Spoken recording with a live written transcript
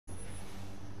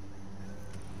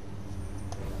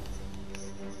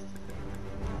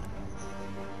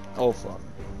Oh fuck.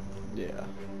 Yeah.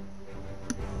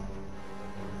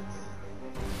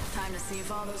 Time to see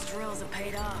if all those drills have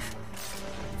paid off.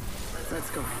 Let's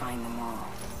go find them all.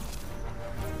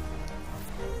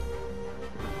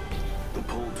 The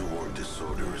pull toward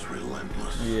disorder is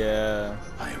relentless. Yeah.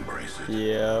 I embrace it.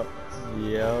 Yep.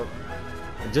 Yep.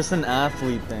 Just an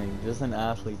athlete thing. Just an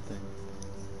athlete thing.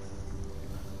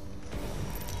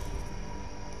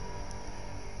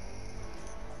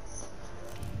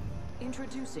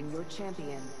 Introducing your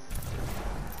champion.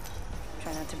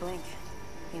 Try not to blink.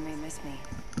 You may miss me.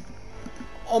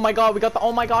 Oh my god, we got the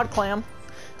oh my god clam.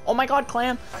 Oh my god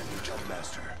clam. I'm your jump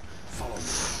master. Follow me.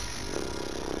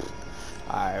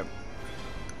 Alright.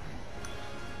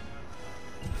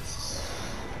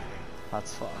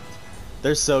 That's fucked.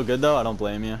 They're so good though, I don't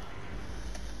blame you.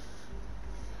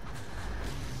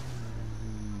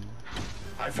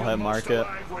 I feel hit most market.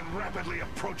 alive when rapidly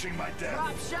approaching my death.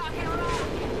 Drop shock and roll.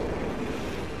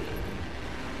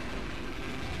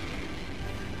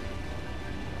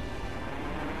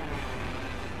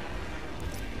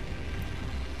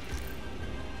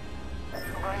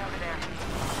 Going over there.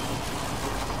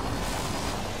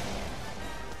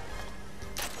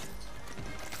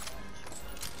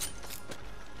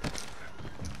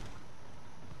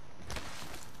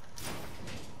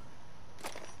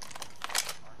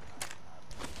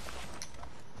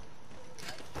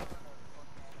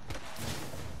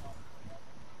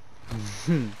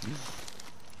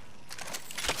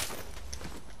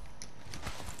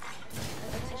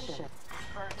 Attention.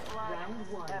 First blood.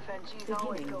 Round one. FNGs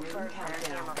always go first.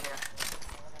 Energy ammo here.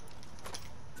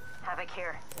 Havoc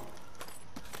here.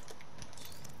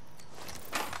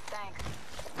 Thanks.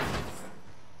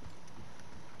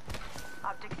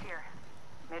 Optics here.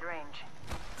 Mid-range.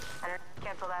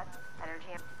 Cancel that.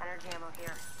 Energy ammo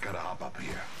here. Gotta hop up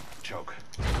here. Choke.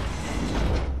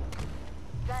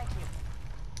 Thank you.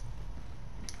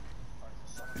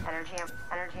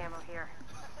 Energy ammo here.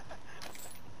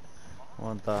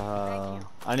 What the hell? you.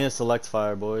 I need to select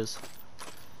fire, boys.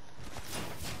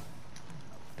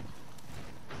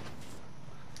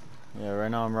 Yeah, right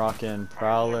now I'm rocking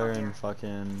Prowler and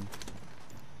fucking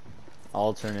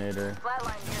Alternator.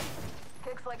 Flatline here.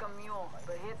 Kicks like a mule,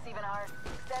 but hits even hard.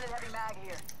 Extended heavy mag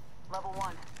here. Level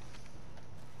 1.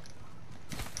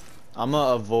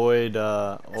 I'ma avoid,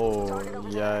 oh,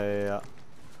 yeah.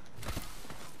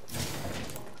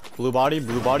 Blue body.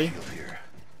 Shield here.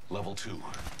 Level 2.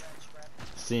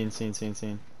 Seen. Thank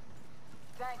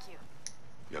you.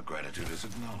 Your gratitude is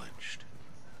acknowledged.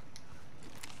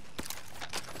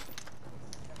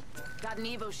 Got an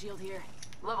Evo shield here.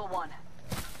 Level 1.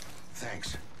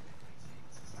 Thanks.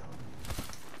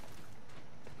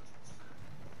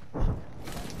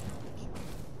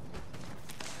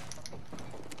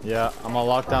 Yeah, I'm gonna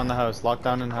lock down the house. Lock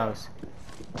down in the house.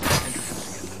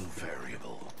 Introducing a new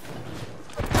variable.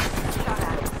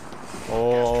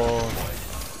 Oh,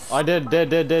 I did.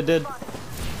 Beware.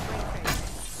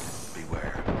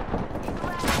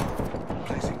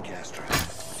 Placing gas trap.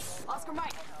 Oscar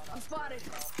Mike, I'm spotted.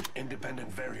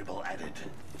 Independent variable added.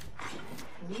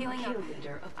 Healing up.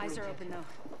 Eyes are open though.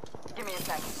 Give me a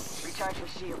second. Recharging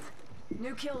shield.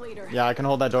 New kill leader. Yeah, I can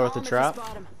hold that door with the Call him if trap. you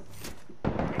spot him.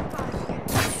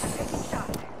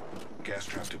 Gas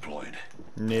trap deployed.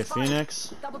 Near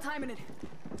Phoenix. Double timing it.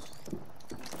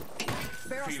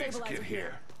 Barrel Phoenix stabilizer kit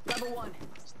here. Level 1.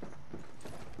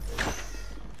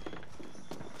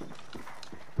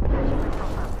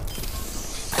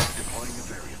 Deploying a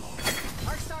variable.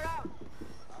 Arc start out.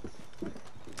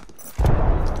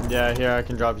 Yeah, here I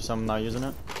can drop you some. I'm not using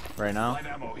it right now. Light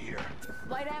ammo here.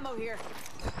 Light ammo here.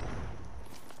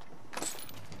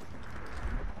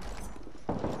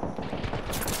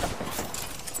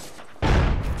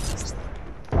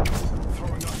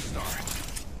 Throwing North Star.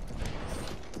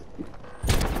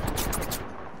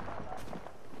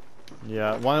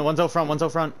 Yeah, one's out front.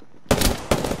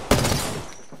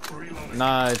 Reloading.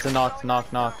 Nah, it's a knock.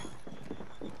 Loading.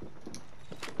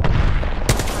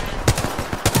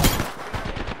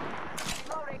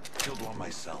 Killed one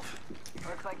myself.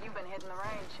 Looks like you've been hitting the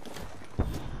range.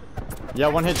 Yeah,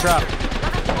 one hit trap.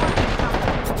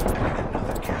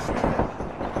 Another gas trap.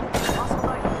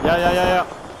 Yeah.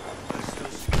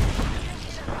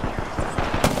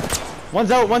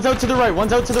 One's out to the right.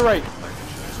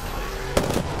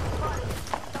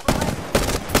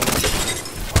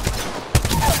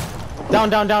 Down.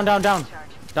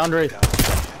 Down, Ray. Killed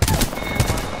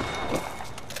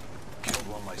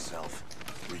one myself.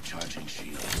 Recharging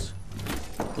shields.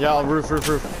 Yeah, I'll roof.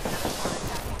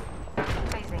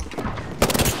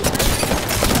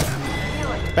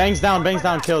 Bangs down,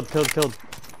 killed.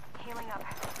 Healing up.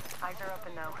 Eyes are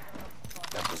open though.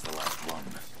 That was the last one.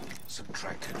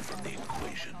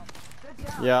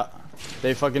 Yeah,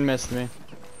 they fucking missed me.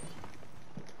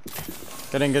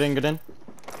 Get in, get in, get in.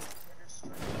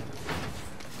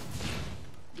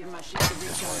 Give my shield a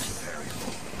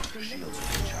recharge. Shields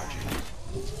are recharging.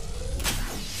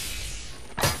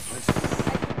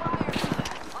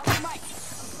 On the mic. I'm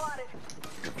spotted.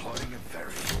 Deploying a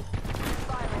variable.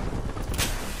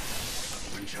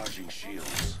 Firing. Recharging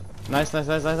shields. Nice, nice,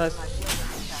 nice, nice, nice. My shield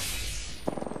is recharged.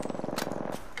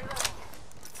 Reloading.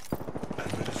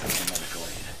 Administering medical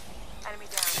aid. Enemy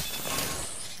down.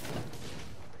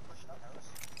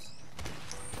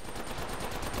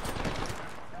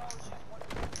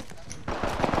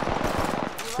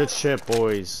 Good shit,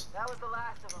 boys. That was the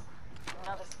last of them.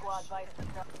 Another squad bites the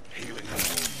dust. Healing her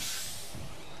wounds.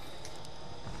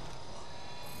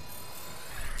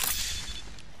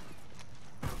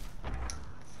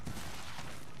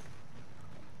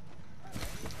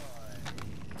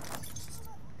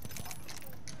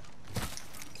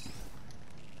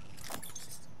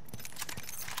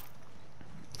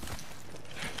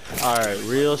 Alright,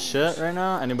 real shit right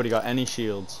now. Anybody got any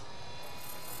shields?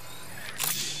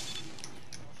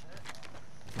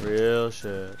 Real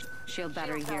shit. Shield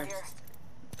battery here.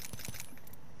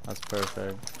 That's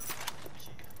perfect.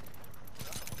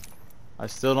 I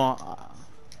still don't.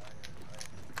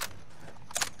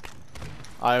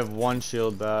 I have one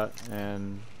shield bat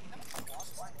and.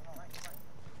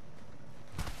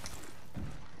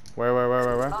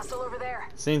 Where? Hostile over there.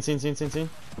 Seen. Void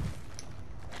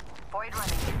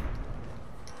running.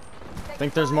 I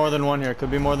think there's more than one here.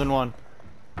 Could be more than one.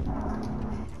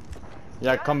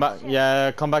 Yeah, come back.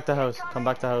 Yeah, come back to house. Come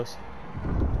back to house.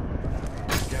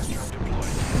 Gas trap deployed.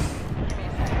 Give me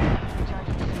a second.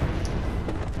 Recharging.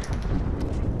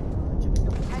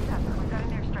 Heads up. We've got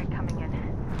an airstrike coming in.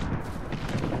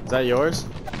 Is that yours?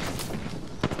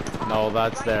 No,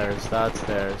 that's theirs. That's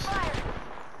theirs. Fire!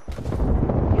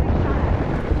 Getting shot at.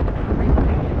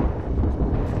 Reloading.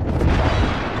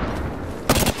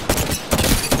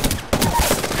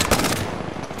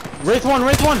 Wraith one,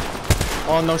 Wraith one!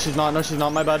 Oh no, she's not. No, she's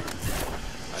not. My bad.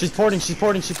 She's porting.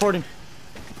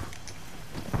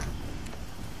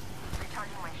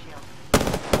 Recharging my shield.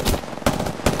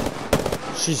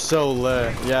 She's so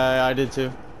lit. Yeah, I did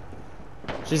too.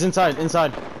 She's inside.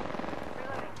 Reloading.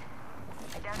 I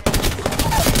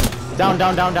downed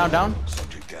it. Down.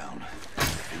 Subject down.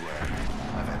 Beware.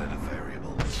 I've added a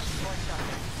variable. More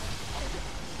shots.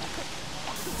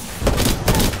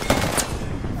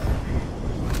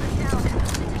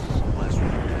 Last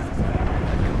one down.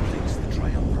 That completes the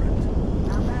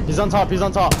triumvirate. He's on top.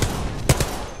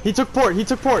 He took port.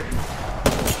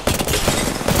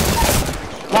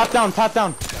 Pat down. Down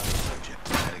subject.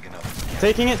 Heading another.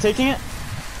 Taking it.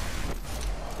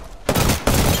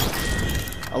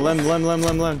 A limb.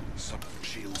 Some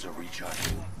shields are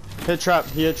recharging.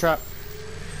 He hit trap.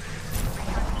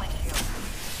 Recharging my shield.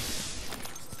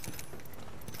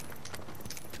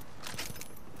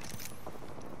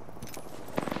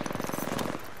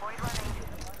 Void running.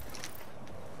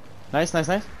 Nice.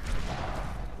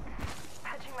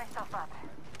 Patching myself up.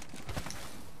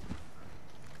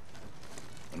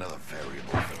 Another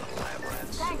variable for the lab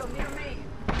rats. Tango near me.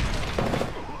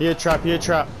 He hit trap.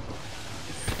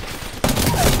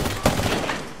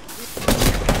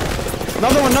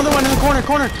 Another one in the corner.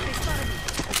 They spotted me.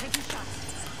 Taking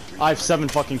shots. I have 7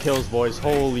 fucking kills, boys.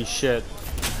 Holy shit.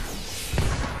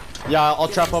 Yeah, I'll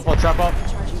trap up.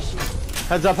 Recharging shield.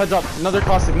 Heads up. Another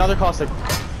caustic. My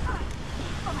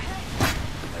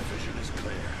vision is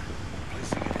clear.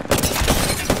 Placing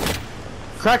it.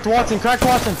 Cracked Watson.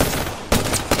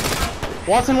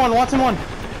 Watson one.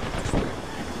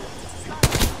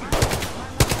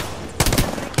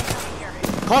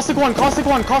 Caustic one. Last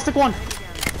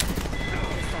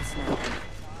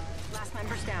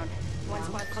member's down. One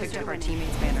squad close. Picked up our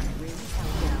teammate's banner.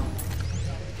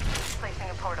 Placing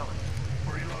a portal.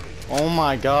 Oh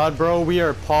my god, bro, we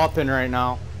are popping right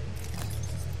now.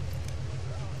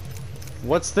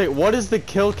 What is the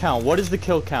kill count?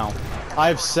 I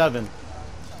have 7.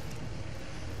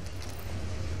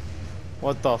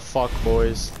 What the fuck,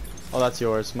 boys? Oh, that's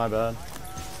yours. My bad.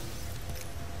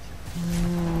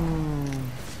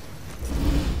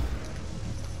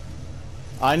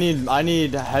 I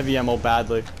need heavy ammo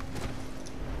badly.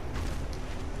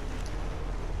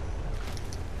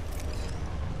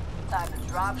 Time to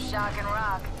drop, shock, and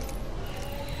rock.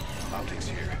 Mounting's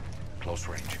here. Close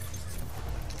range.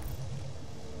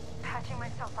 Patching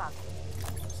myself up.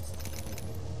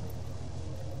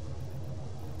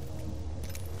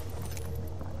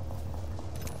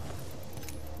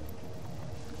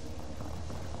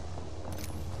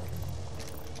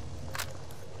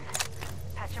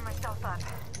 Patching myself up.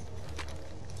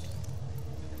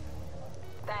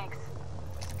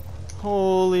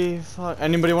 Holy fuck.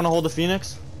 Anybody want to hold the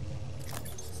Phoenix?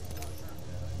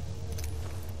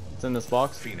 It's in this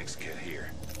box. Phoenix kit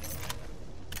here.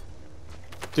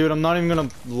 Dude, I'm not even gonna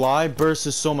lie. Burst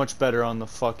is so much better on the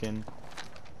fucking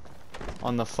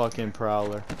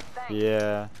Prowler.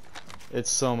 Yeah. It's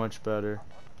so much better.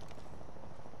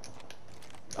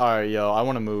 Alright, yo, I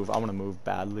wanna move. I wanna move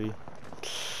badly.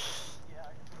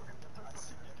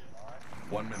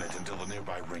 1 minute until the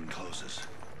nearby ring closes.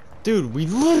 Dude, we're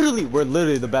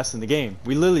literally the best in the game.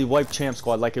 We literally wiped Champ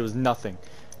Squad like it was nothing.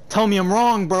 Tell me I'm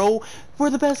wrong, bro. We're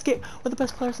the best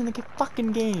players in the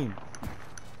fucking game.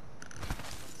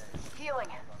 Healing.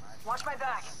 Watch my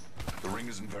back. The ring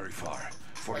isn't very far.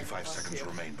 45 seconds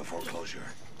remain before closure.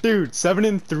 Dude, 7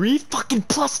 and 3? Fucking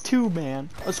 +2,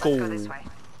 man. Let's go. Go this way.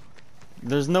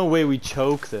 There's no way we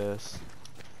choke this.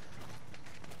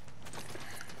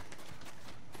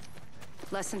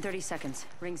 Less than 30 seconds.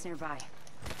 Rings nearby.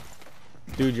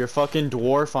 Dude, your fucking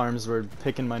dwarf arms were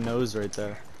picking my nose right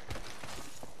there.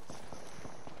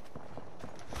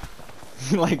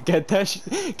 Like, get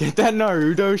that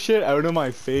Naruto shit out of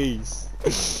my face.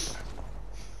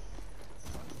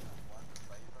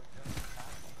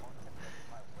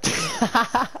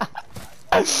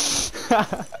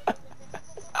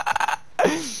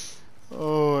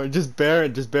 Oh, just bare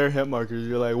hit markers.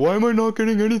 You're like, why am I not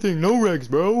getting anything? No regs,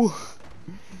 bro.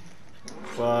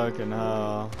 Fucking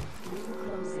hell.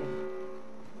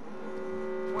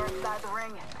 We're inside the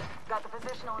ring. Got the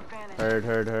positional advantage.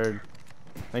 Heard.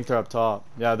 I think they're up top.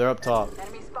 Yeah, they're up top.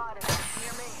 Enemy spotted.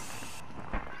 Near me.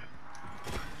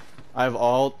 I have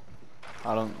ult.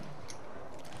 I don't.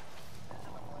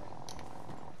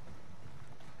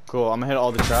 Cool, I'm gonna hit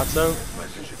all the traps though. Care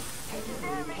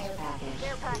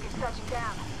package touching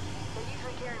down. They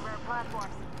usually carry rare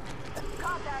platforms.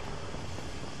 Contact.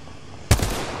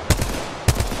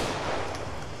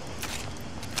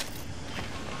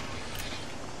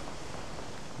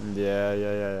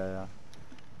 Yeah.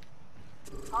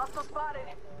 Hostile spotted.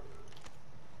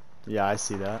 Yeah, I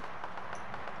see that.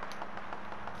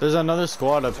 There's another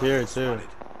squad up here too.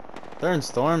 They're in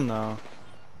Storm though.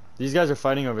 These guys are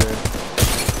fighting over here.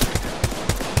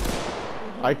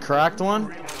 I cracked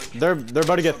one. They're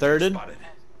about to get thirded.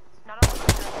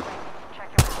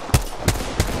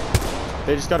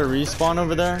 They just got a respawn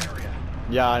over there.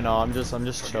 Yeah, I know. I'm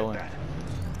just chilling.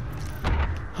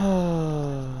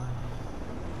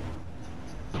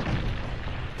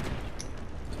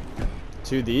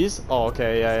 Two these? Oh,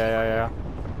 okay. Yeah.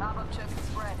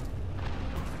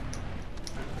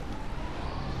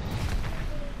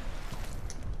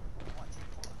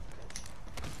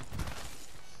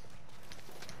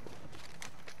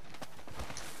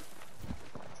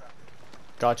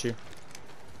 Got you.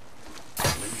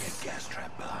 Leaving a gas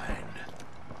trap behind.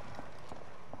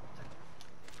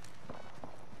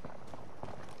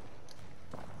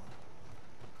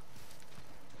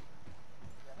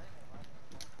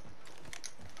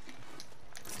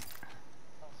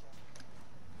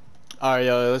 Alright,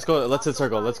 yo, let's go. Let's hit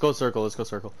circle. Let's go circle.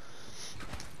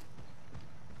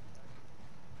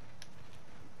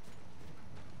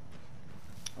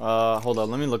 Hold on.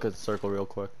 Let me look at the circle real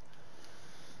quick.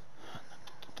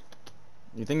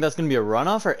 You think that's gonna be a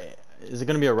runoff, or is it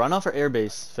gonna be a runoff or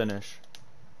airbase finish?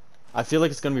 I feel like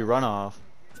it's gonna be runoff.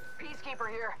 Peacekeeper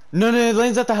here. No, it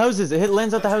lands at the houses. It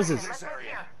lands at the houses. This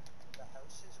area.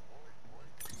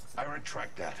 I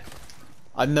retract that.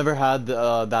 I've never had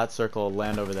that circle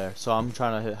land over there, so I'm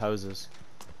trying to hit houses.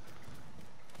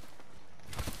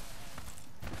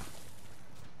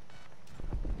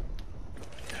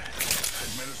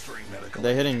 Administering medical.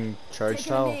 They hitting charge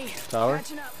tower.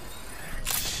 Catching up.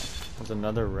 There's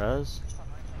another res.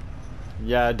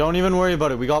 Yeah, don't even worry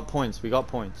about it. We got points.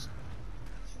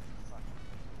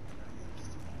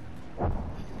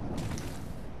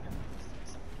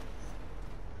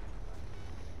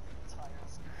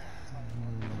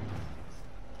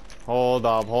 Hold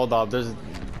up.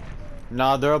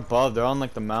 Nah, they're above. They're on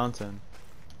like the mountain.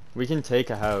 We can take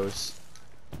a house.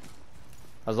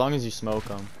 As long as you smoke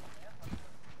them.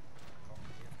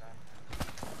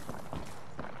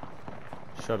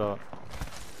 Shut up.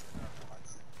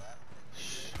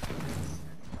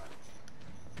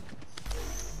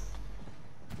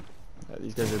 Yeah,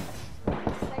 these guys are.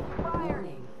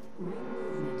 Warning.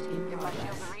 Give my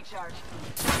shields a recharge.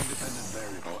 Independent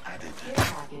variable added.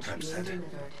 Trap set. And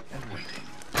waiting.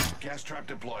 Gas trap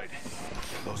deployed.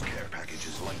 Those care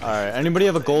packages linked. Alright, anybody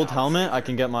have a gold helmet? I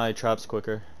can get my traps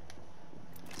quicker.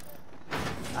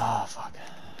 Ah, fuck.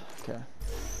 Okay.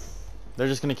 They're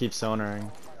just gonna keep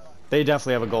sonaring. They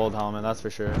definitely have a gold helmet, that's for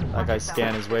sure. That guy's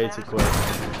scan is way too quick.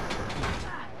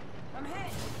 I'm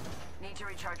hit. Need to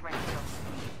recharge my shields.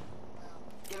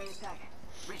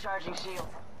 Recharging shield.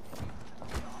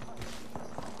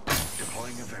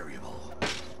 Deploying a variable.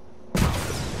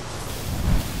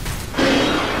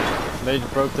 They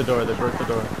broke the door. They broke the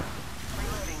door.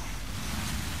 Reloading.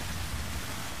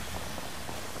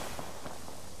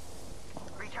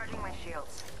 Recharging my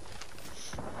shields.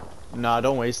 Nah,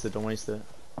 don't waste it. Don't waste it.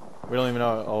 We don't even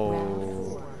know.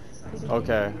 Oh.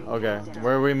 Okay. Okay.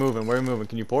 Where are we moving? Where are we moving?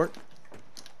 Can you port?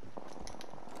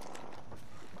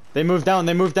 They moved down.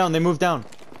 They moved down. They moved down.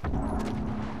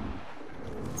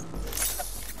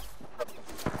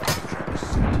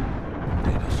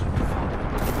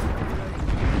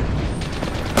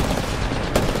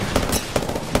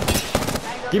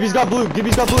 Gibby's got blue.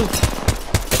 Gibby's got blue.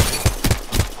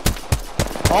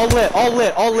 All lit. All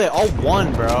lit. All lit. All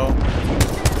one, bro.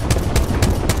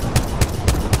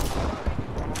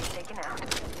 Taken out.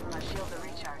 My shields are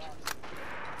recharged.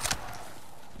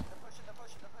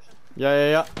 Yeah,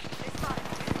 yeah, yeah. They spotted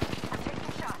me. I'm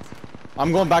taking shots.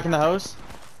 I'm going back in the house.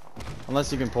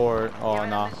 Unless you can port. Oh,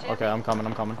 nah. Okay, I'm coming.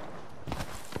 I'm coming.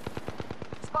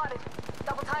 Spotted.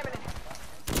 Double timing it.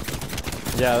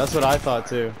 Yeah, that's what I thought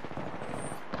too.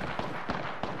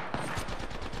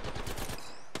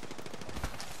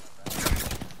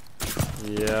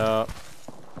 Yeah.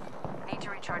 Need to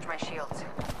recharge my shields.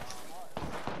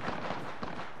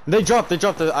 They dropped. They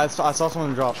dropped. I saw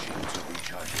someone drop. Shields are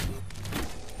recharging.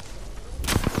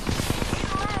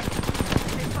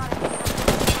 They spotted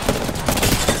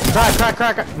me. Crack, crack,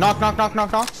 crack. Knock, knock, knock,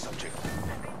 knock, knock. Subject.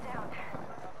 I've been down.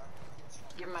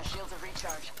 Give my shields a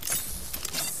recharge.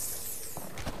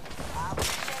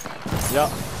 Yeah.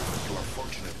 You are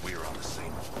fortunate we're on the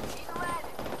same.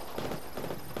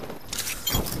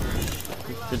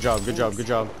 Good job. Good job. Good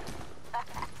job.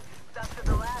 Dust to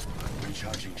the left.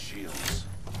 Recharging shields.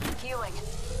 Healing.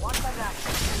 Watch my back.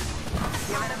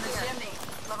 Giving him the chimney.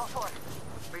 Level 4.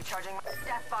 Recharging my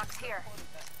death box here.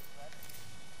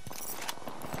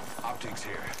 Optics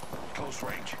here. Close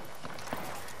range.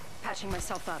 Patching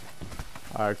myself up.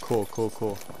 All right. Cool. Cool.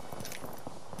 Cool.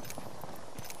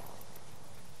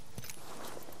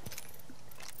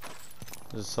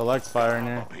 Just select fire in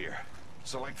here. Up here.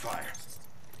 Select fire.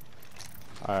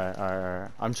 All right. All right. All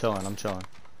right. I'm chilling. I'm chilling.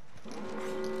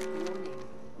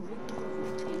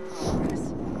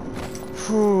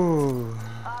 Whew.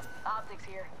 Optics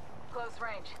here. Close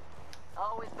range.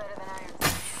 Always better than iron.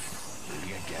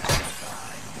 Leaving a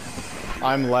gas.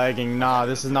 I'm lagging. Nah,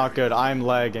 this is not good. I'm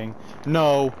lagging.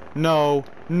 No. No.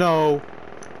 No.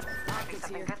 Optics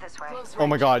here. Good this way. Oh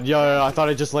my god. Yeah. I thought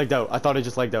I just lagged out. I thought I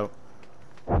just lagged out.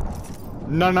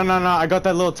 No. No. No. No. I got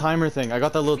that little timer thing. I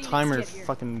got that little timer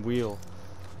fucking wheel.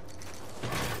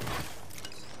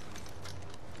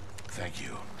 Thank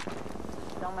you.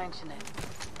 Don't mention it.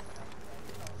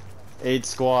 8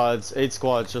 squads. 8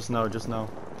 squads. Just know. Just know.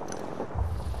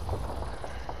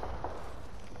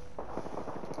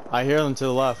 I hear them to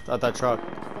the left at that truck.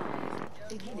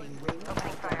 Opening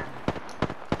fire.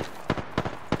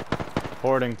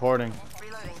 Porting. Porting.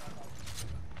 Reloading.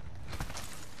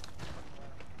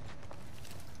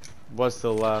 What's to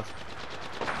the left?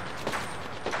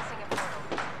 Placing a portal.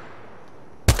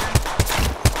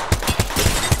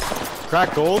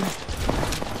 Crack gold.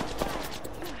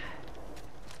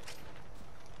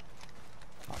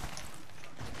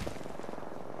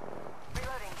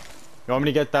 Reloading. You want me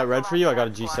to get that red for you? I got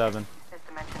a G7. This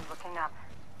dimension's looking up.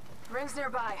 Rings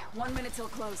nearby. 1 minute till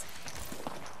close.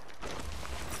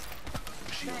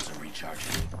 Shields are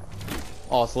recharging.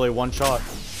 Oh, it's only one shot.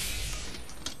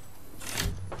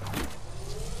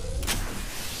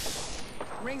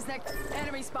 Rings next.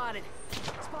 Enemy spotted.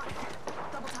 Spotted.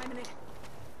 Double timing it.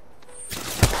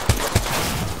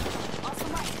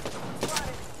 Awesome light.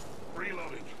 Spotted.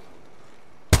 Reloading.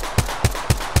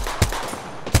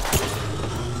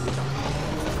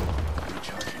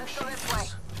 Recharging Let's go this way.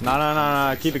 shields. No, no, no,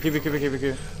 no. Keep it, keep it, keep it, keep it,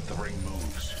 keep it. The ring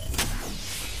moves.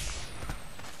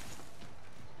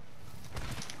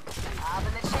 Up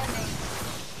in the chimney.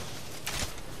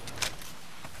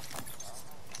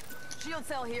 Shield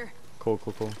cell here. Cool,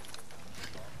 cool, cool.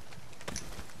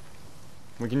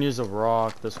 We can use a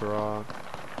rock, this rock.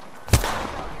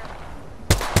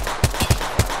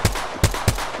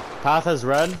 Path has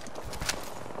red.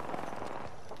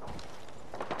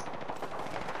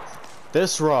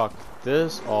 This rock.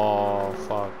 This. Oh,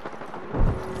 fuck.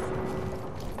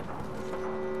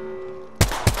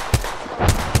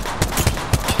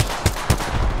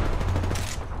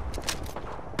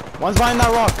 One's behind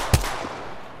that rock.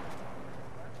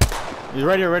 He's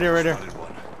right here, right here, right here. Spotted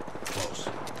one. Close.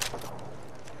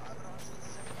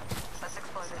 Let's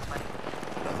explore this way.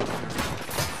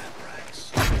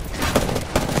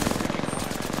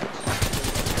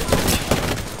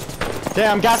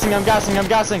 Damn, I'm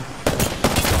gassing.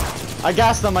 I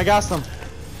gassed them.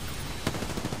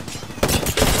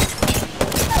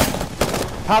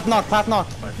 Path knock.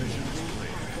 My vision is clear.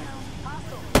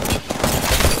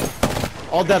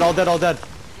 All dead.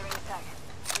 Give me a sec.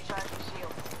 Recharging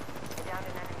shield. Down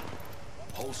an enemy.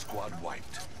 Whole squad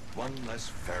wiped. One less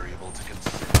variable to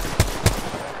consider.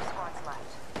 Squad's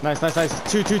left. Nice.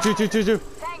 Two.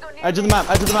 Tango near Edge of the map.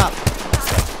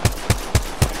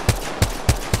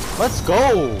 Let's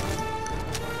go.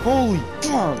 Holy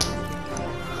fuck.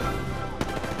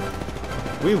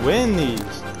 We win these.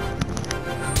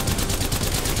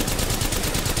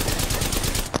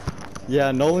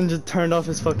 Yeah, Nolan just turned off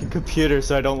his fucking computer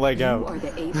so I don't lag You out. are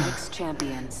the Apex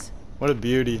champions. What a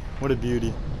beauty.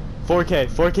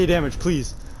 4K damage,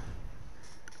 please.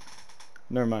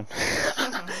 Never mind.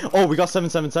 Oh, we got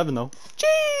 777 though.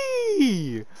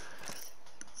 Gee!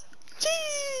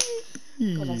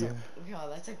 God,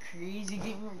 that's a crazy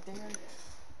game right there.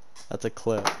 That's a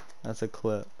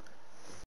clip.